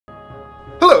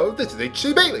Hello, this is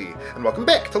H.C. Bailey, and welcome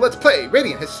back to Let's Play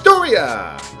Radiant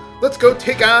Historia! Let's go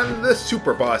take on the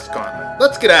Super Boss Gauntlet.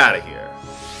 Let's get out of here.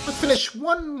 Let's finish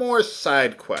one more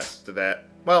side quest to that.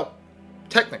 Well,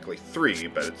 technically 3,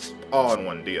 but it's all in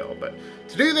one deal. But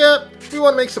to do that, we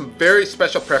want to make some very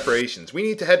special preparations. We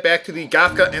need to head back to the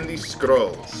Gafka and the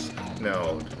Scrolls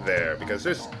node there, because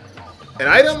there's an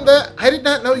item that I did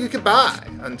not know you could buy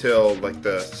until like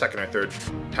the second or third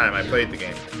time I played the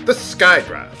game. The Sky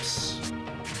Drops.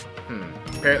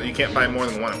 Apparently you can't buy more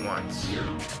than one at once.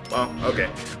 Well, okay.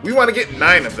 We want to get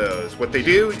 9 of those. What they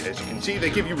do, as you can see,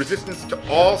 they give you resistance to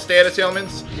all status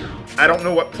ailments. I don't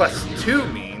know what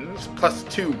 +2 means.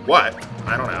 +2 what?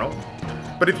 I don't know.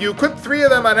 But if you equip 3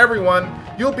 of them on everyone,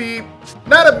 you'll be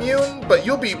not immune, but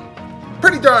you'll be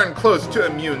pretty darn close to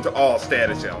immune to all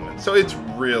status ailments. So it's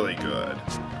really good.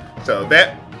 So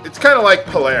that, it's kind of like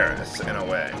Polaris in a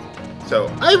way.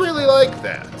 So I really like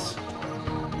that.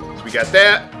 So we got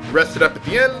that. Rested up at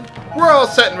the end. We're all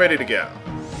set and ready to go.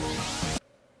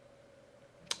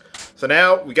 So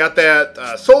now we got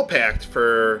that soul pact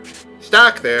for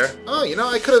stock there. Oh, you know,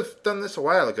 I could have done this a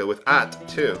while ago with At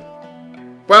too.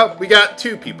 Well, we got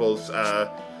 2 people's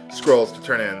scrolls to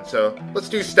turn in, so let's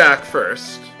do stock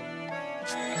first.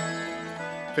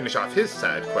 Finish off his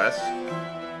side quest.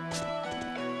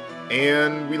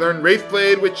 And we learned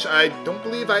Wraithblade, which I don't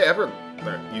believe I ever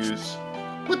use.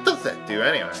 What does that do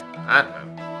anyway? I don't know.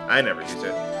 I never use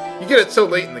it. You get it so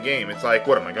late in the game, it's like,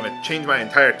 what, am I going to change my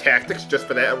entire tactics just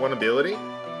for that one ability?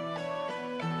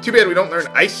 Too bad we don't learn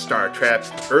Ice Star Trap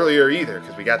earlier either,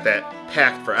 because we got that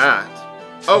pact for At.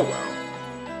 Oh well.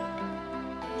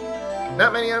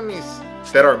 Not many enemies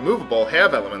that are movable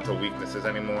have elemental weaknesses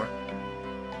anymore.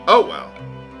 Oh well.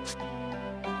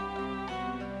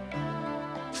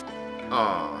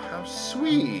 Aw, how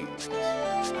sweet.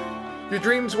 Your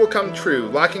dreams will come true,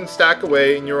 locking stock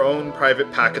away in your own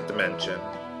private pocket dimension.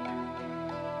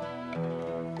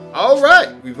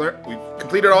 Alright, we've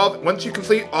completed all. Once you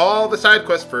complete all the side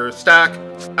quests for stock,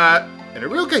 and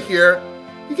Iruka here,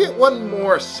 you get one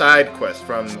more side quest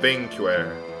from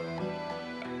Vainqueur.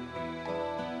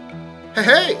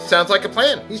 Hey, sounds like a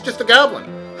plan. He's just a goblin.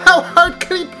 How hard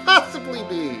could he possibly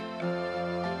be?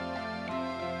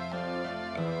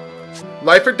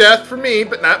 Life or death for me,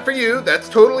 but not for you. That's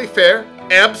totally fair.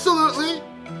 Absolutely.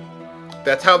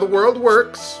 That's how the world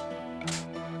works.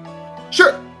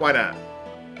 Sure, why not?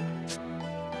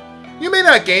 You may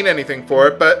not gain anything for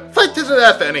it, but fight to the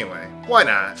death anyway. Why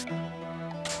not?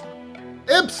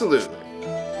 Absolutely.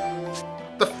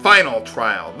 The final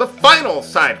trial. The final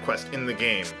side quest in the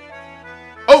game.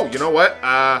 Oh, you know what?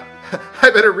 I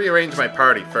better rearrange my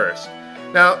party first.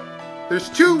 Now, there's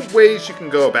 2 ways you can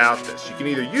go about this. You can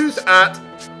either use At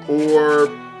or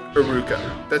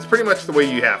Iruka. That's pretty much the way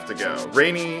you have to go.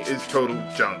 Rainy is total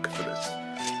junk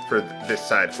for this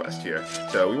side quest here.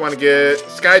 So we want to get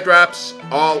Sky Drops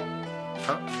all...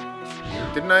 Huh?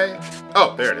 Didn't I?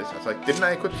 Oh, there it is. I was like, didn't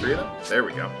I equip 3 of them? There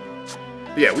we go.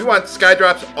 But yeah, we want Sky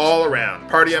Drops all around.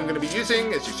 Party I'm going to be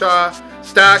using, as you saw,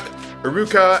 Stock,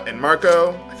 Iruka, and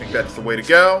Marco. I think that's the way to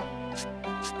go.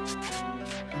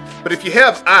 But if you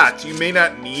have At, you may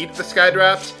not need the Sky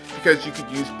Drops, because you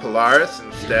could use Polaris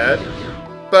instead.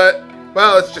 But,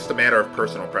 well, it's just a matter of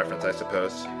personal preference, I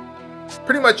suppose.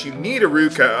 Pretty much you need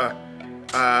Iruka.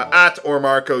 At or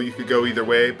Marco, you could go either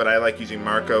way, but I like using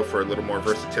Marco for a little more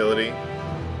versatility.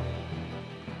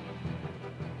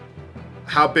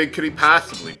 How big could he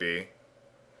possibly be?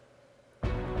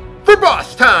 For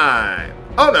boss time!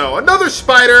 Oh no, another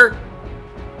spider!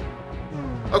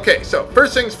 Okay, so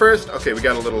first things first. Okay, we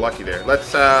got a little lucky there.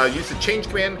 Let's use the change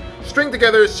command, string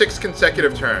together 6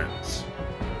 consecutive turns.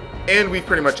 And we've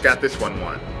pretty much got this one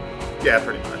won. Yeah,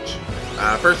 pretty much.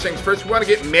 First things first, we want to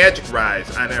get Magic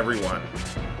Rise on everyone.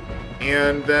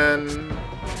 And then,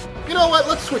 you know what?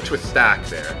 Let's switch with stock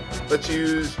there. Let's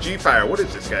use G-Fire. What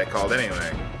is this guy called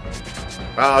anyway?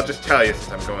 Well, I'll just tell you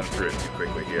since I'm going through it too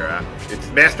quickly here. It's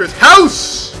Master's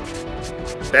House!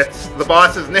 That's the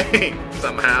boss's name,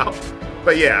 somehow.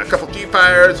 But yeah, a couple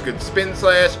G-Fires, good Spin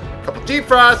Slash, a couple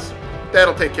G-Frosts.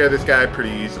 That'll take care of this guy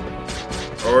pretty easily.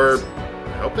 Or,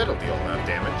 I hope that'll deal enough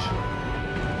damage.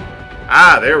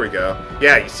 Ah, there we go.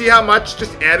 Yeah, you see how much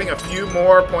just adding a few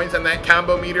more points on that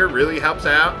combo meter really helps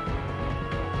out?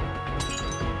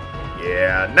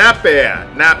 Yeah, not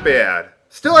bad, not bad.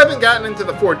 Still haven't gotten into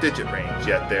the 4-digit range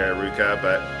yet there, Iruka,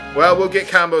 but, well, we'll get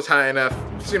combos high enough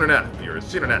soon enough, viewers,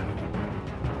 soon enough.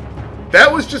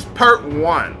 That was just part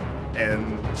 1.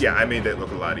 And yeah, I made that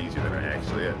look a lot easier than it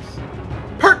actually is.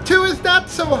 Part 2 is not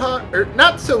so hard, or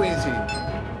not so easy.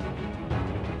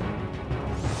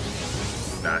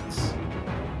 Nuts.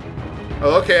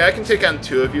 Oh, okay, I can take on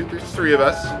 2 of you. There's 3 of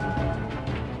us.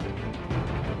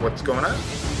 What's going on?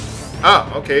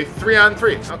 Oh, okay, 3 on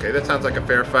 3. Okay, that sounds like a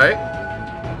fair fight.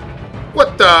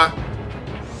 What the?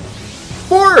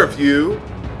 4 of you?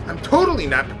 I'm totally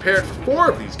not prepared for 4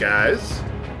 of these guys.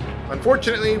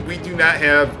 Unfortunately, we do not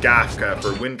have Gafka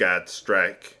for Wind God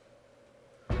Strike.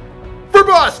 For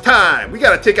boss time! We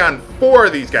gotta take on 4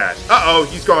 of these guys. Uh-oh,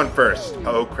 he's going first.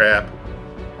 Oh, crap.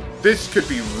 This could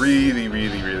be really,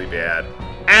 really, really bad.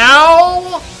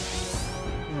 Ow!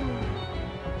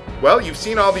 Well, you've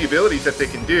seen all the abilities that they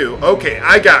can do. Okay,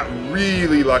 I got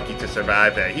really lucky to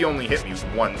survive that. He only hit me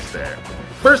once there.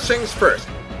 First things first.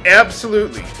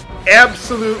 Absolutely,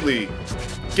 absolutely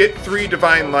get 3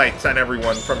 Divine Lights on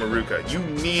everyone from Iruka. You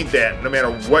need that no matter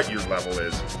what your level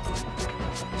is.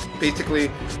 Basically,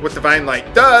 what Divine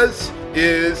Light does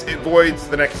is it voids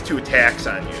the next 2 attacks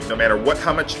on you, no matter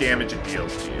how much damage it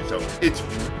deals to you. So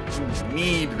you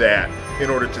need that in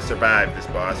order to survive this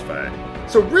boss fight.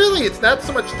 So really, it's not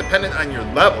so much dependent on your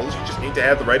levels, you just need to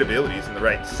have the right abilities and the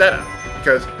right setup,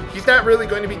 because he's not really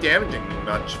going to be damaging you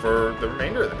much for the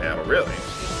remainder of the battle, really.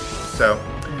 So,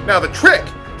 now the trick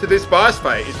to this boss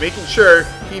fight is making sure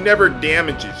he never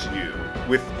damages you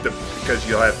because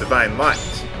you'll have Divine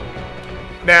Light.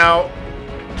 Now,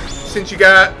 since you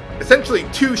got essentially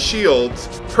 2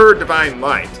 shields per Divine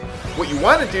Light, what you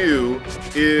want to do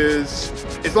is,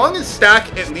 as long as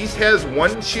Stock at least has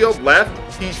 1 shield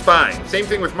left, he's fine. Same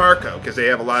thing with Marco, because they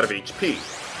have a lot of HP.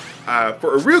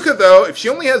 For Iruka, though, if she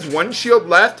only has 1 shield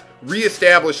left,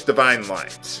 re-establish Divine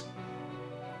Lights.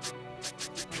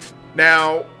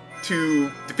 Now, to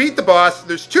defeat the boss,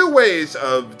 there's 2 ways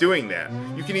of doing that.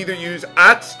 You can either use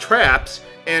Ott's traps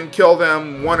and kill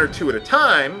them 1 or 2 at a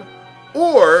time,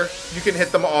 or you can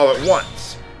hit them all at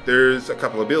once. There's a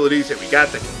couple abilities that we got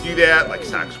that can do that, like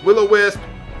Stock's Will-O-Wisp.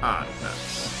 Ah,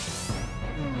 nuts.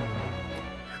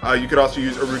 You could also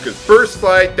use Iruka's Burst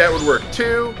Light. That would work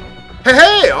too.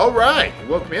 Hey, alright! You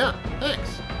woke me up.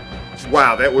 Thanks.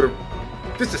 Wow, that would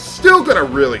have... This is still gonna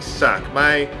really suck.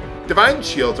 My Divine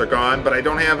Shields are gone, but I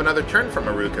don't have another turn from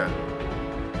Iruka.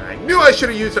 I knew I should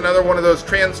have used another one of those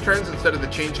trans turns instead of the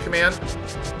change command.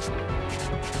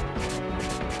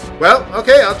 Well,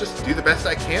 okay, I'll just do the best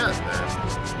I can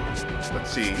then.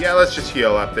 Let's see. Yeah, let's just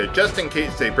heal up there, just in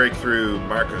case they break through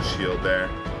Marco's shield there.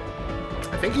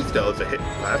 I think he still has a hit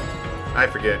left. I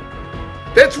forget.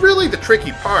 That's really the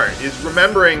tricky part, is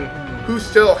remembering who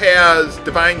still has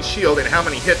Divine Shield and how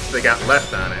many hits they got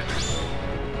left on it.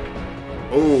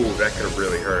 Oh, that could have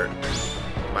really hurt.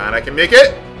 Come on, I can make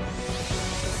it!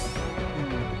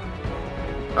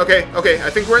 Okay, I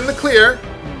think we're in the clear.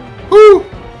 Woo!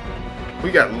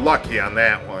 We got lucky on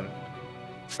that one.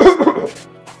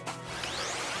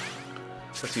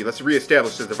 Let's see, let's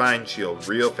reestablish the Divine Shield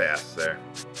real fast there.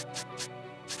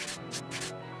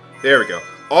 There we go.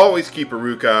 Always keep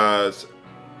Iruka's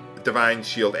Divine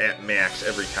Shield at max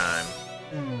every time.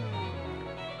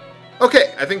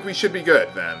 Okay, I think we should be good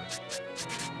then.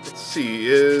 Let's see,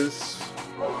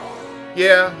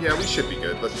 Yeah, we should be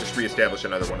good. Let's just reestablish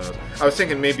another one of those. I was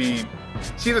thinking maybe...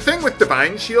 See, the thing with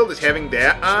Divine Shield is having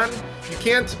that on, you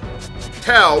can't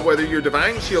tell whether your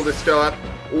Divine Shield is still up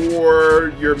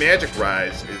or your Magic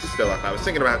Rise is still up. I was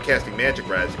thinking about casting Magic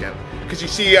Rise again. Because you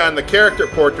see on the character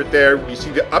portrait there, you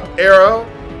see the up arrow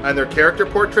on their character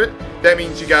portrait. That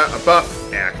means you got a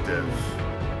buff active.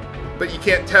 But you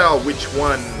can't tell which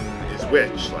one is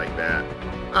which like that.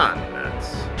 Ah,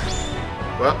 nuts.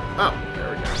 Well, oh, there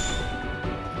we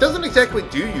go. It doesn't exactly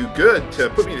do you good to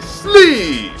put me to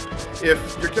sleep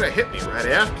if you're going to hit me right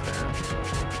after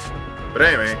that. But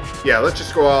anyway, yeah, let's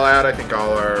just go all out. I think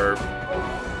all our...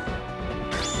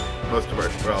 Most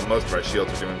of our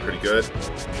shields are doing pretty good.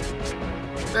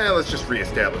 Let's just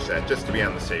reestablish that, just to be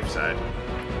on the safe side.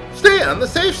 Stay on the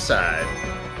safe side!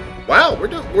 Wow,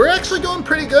 we're actually doing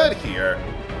pretty good here.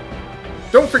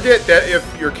 Don't forget that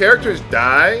if your characters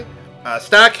die,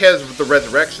 Stock has the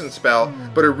resurrection spell,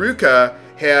 but Iruka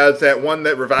has that one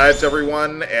that revives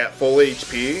everyone at full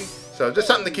HP. So just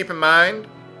something to keep in mind.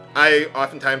 I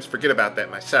oftentimes forget about that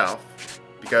myself,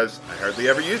 because I hardly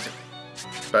ever use it.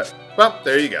 But, well,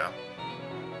 there you go.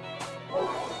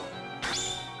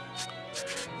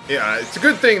 Yeah, it's a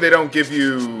good thing they don't give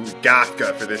you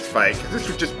Gafka for this fight, because this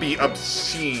would just be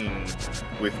obscene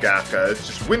with Gafka. It's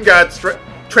just Wind God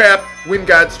Trap, Wind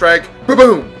God Strike,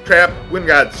 ba-boom! Trap, Wind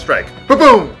God Strike,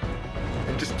 ba-boom!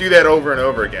 And just do that over and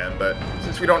over again, but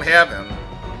since we don't have him,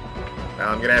 now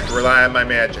I'm going to have to rely on my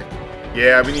magic.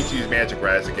 Yeah, we need to use Magic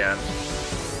Rise again.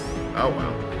 Oh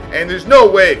well. And there's no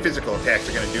way physical attacks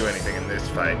are going to do anything in this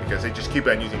fight, because they just keep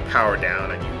on using power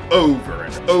down on you over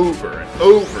and over and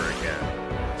over again.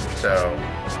 So,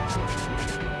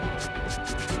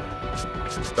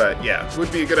 But yeah, it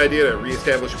would be a good idea to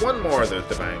reestablish one more of those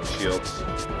divine shields.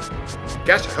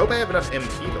 Gosh, I hope I have enough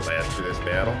MP to last through this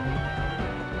battle.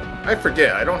 I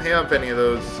forget, I don't have any of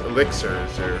those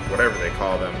elixirs, or whatever they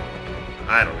call them.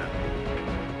 I don't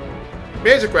know.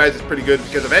 Magic Rise is pretty good,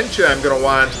 because eventually I'm going to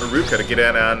want Haruka to get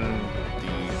in on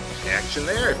the action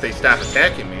there, if they stop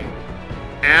attacking me.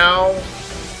 Ow!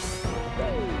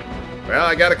 Well,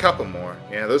 I got a couple more.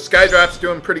 Yeah, those Skydrop's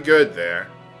doing pretty good there.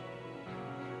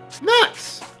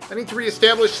 Nuts! I need to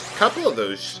reestablish a couple of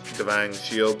those divine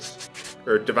shields,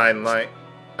 or divine light.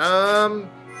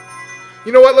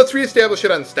 You know what? Let's reestablish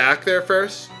it on stock there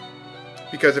first,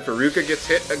 because if Haruka gets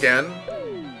hit again,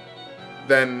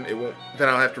 then it won't. Then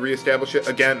I'll have to reestablish it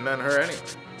again on her anyway,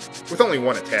 with only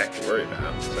one attack to worry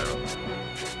about. So,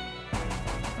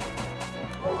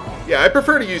 yeah, I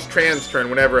prefer to use trans turn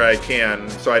whenever I can,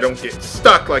 so I don't get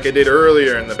stuck like I did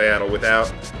earlier in the battle without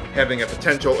having a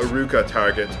potential Haruka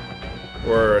target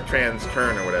or a trans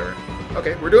turn or whatever.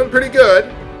 Okay, we're doing pretty good.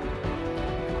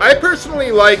 I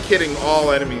personally like hitting all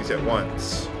enemies at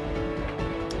once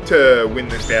to win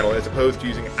this battle, as opposed to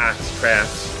using Ox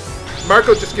Traps.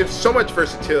 Marco just gives so much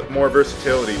more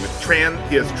versatility. With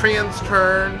he has trans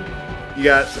turn. You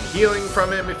got some healing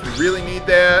from him if you really need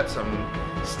that. Some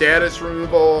status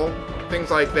removal, things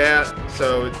like that.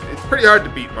 So it's pretty hard to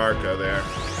beat Marco there.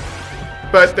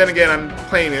 But then again, I'm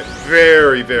playing it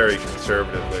very, very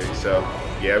conservatively. So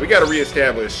yeah, we got to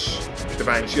reestablish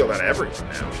Divine Shield on everyone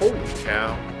now. Holy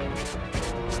cow.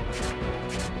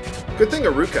 Good thing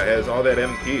Haruka has all that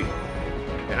MP.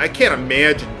 I can't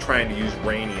imagine trying to use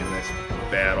Rainy in this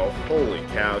battle. Holy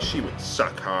cow, she would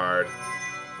suck hard.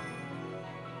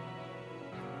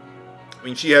 I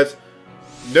mean, she has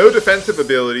no defensive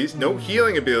abilities, no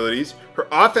healing abilities. Her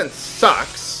offense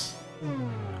sucks.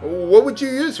 What would you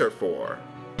use her for?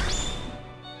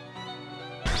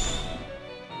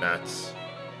 Nuts.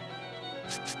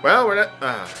 Well, we're not...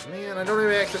 Ah, man, I don't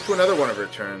have access to another one of her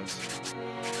turns.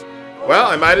 Well,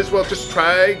 I might as well just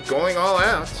try going all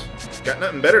out. Got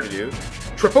nothing better to do.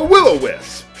 Triple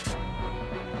Will-O-Wisp.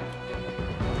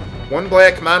 1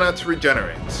 black mana to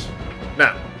regenerate.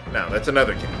 No, that's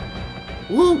another game.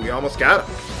 Woo, we almost got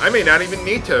him. I may not even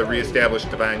need to reestablish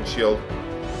Divine Shield,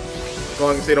 as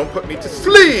long as they don't put me to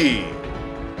sleep.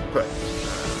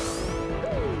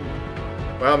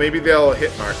 Well, maybe they'll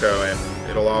hit Marco and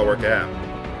it'll all work out.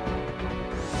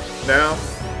 No,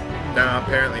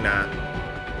 apparently not.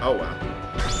 Oh well.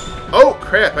 Oh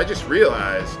crap! I just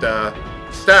realized,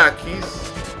 Stack,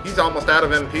 he's almost out of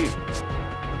MP.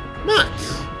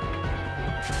 Nuts.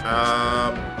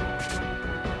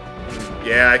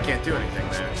 Yeah, I can't do anything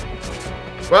there.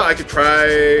 Well, I could try.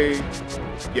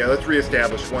 Yeah, let's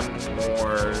reestablish one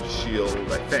more shield,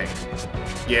 I think.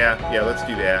 Yeah, let's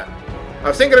do that. I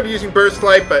was thinking of using Burst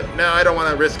Light, but no, I don't want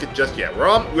to risk it just yet.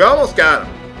 We almost got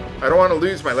him. I don't want to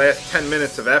lose my last 10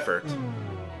 minutes of effort.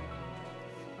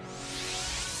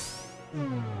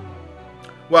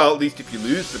 Well, at least if you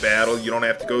lose the battle, you don't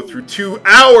have to go through 2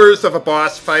 hours of a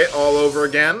boss fight all over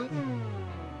again.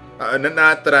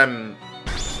 Not that I'm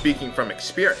speaking from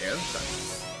experience.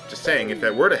 I'm just saying, if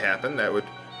that were to happen, that would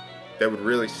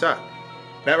really suck.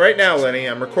 Not right now, Lenny.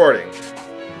 I'm recording.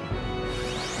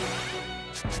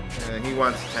 He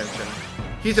wants attention.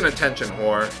 He's an attention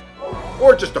whore.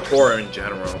 Or just a whore in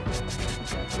general.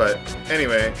 But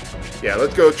anyway, yeah,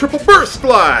 let's go Triple Burst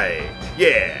Light!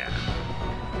 Yeah!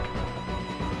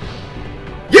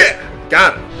 Yeah!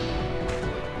 Got him!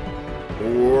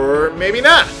 Or maybe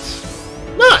not.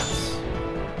 Nuts!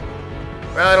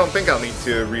 Well, I don't think I'll need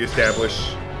to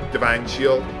reestablish Divine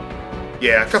Shield.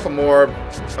 Yeah, a couple more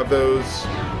of those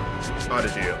ought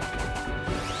to do.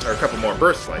 Or a couple more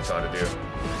Burst Lights ought to do.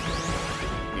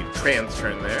 Need trans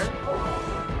turn there.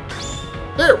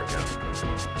 There we go.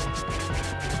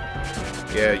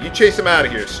 Yeah, you chase him out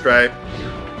of here, Stripe.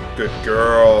 Good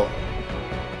girl.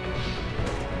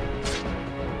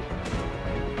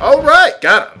 Alright,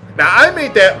 got him. Now, I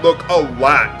made that look a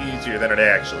lot easier than it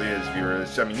actually is,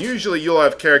 viewers. I mean, usually you'll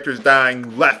have characters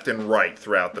dying left and right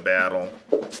throughout the battle.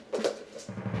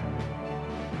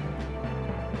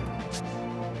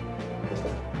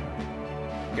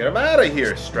 Get him out of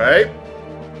here, Stripe.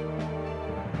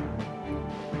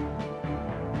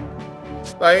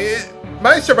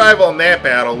 My survival in that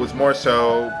battle was more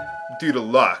so due to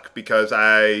luck, because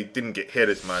I didn't get hit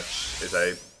as much as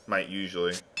I might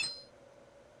usually.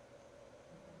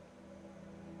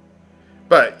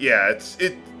 But yeah,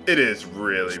 it is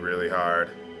really, really hard.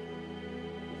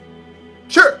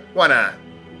 Sure, why not?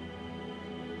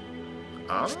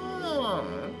 Oh,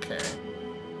 okay.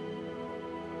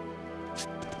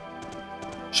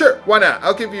 Sure, why not?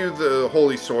 I'll give you the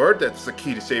holy sword. That's the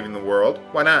key to saving the world.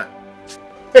 Why not?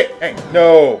 Hey,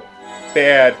 no.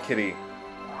 Bad kitty.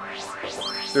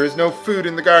 There is no food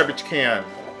in the garbage can.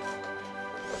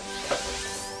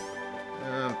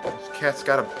 This cat's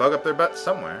got a bug up their butt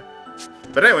somewhere.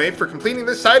 But anyway, for completing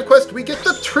this side quest, we get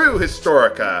the true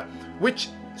Historica, which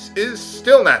is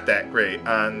still not that great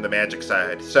on the magic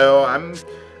side. So I'm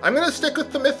gonna stick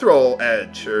with the Mithril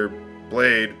Edge, or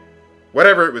Blade,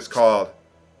 whatever it was called.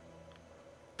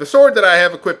 The sword that I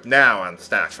have equipped now on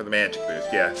stock for the magic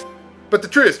boost, yeah. But the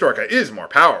true Historica is more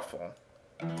powerful,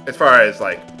 as far as,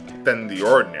 like, than the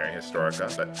ordinary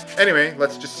Historica. But anyway,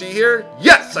 let's just see here.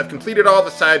 Yes, I've completed all the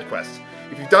side quests.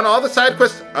 If you've done all the side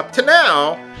quests up to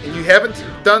now, and you haven't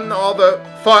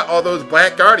fought all those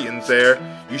Black Guardians there,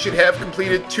 you should have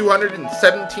completed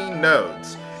 217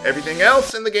 nodes. Everything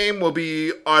else in the game will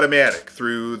be automatic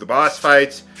through the boss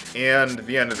fights and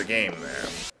the end of the game there.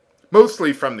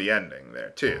 Mostly from the ending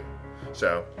there, too.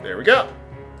 So, there we go.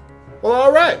 Well,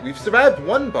 alright, we've survived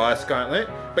one boss gauntlet,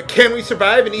 but can we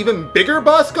survive an even bigger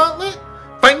boss gauntlet?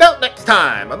 Find out next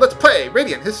time on Let's Play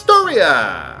Radiant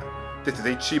Historia! This is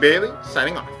H.C. Bailey,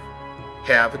 signing off.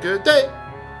 Have a good day!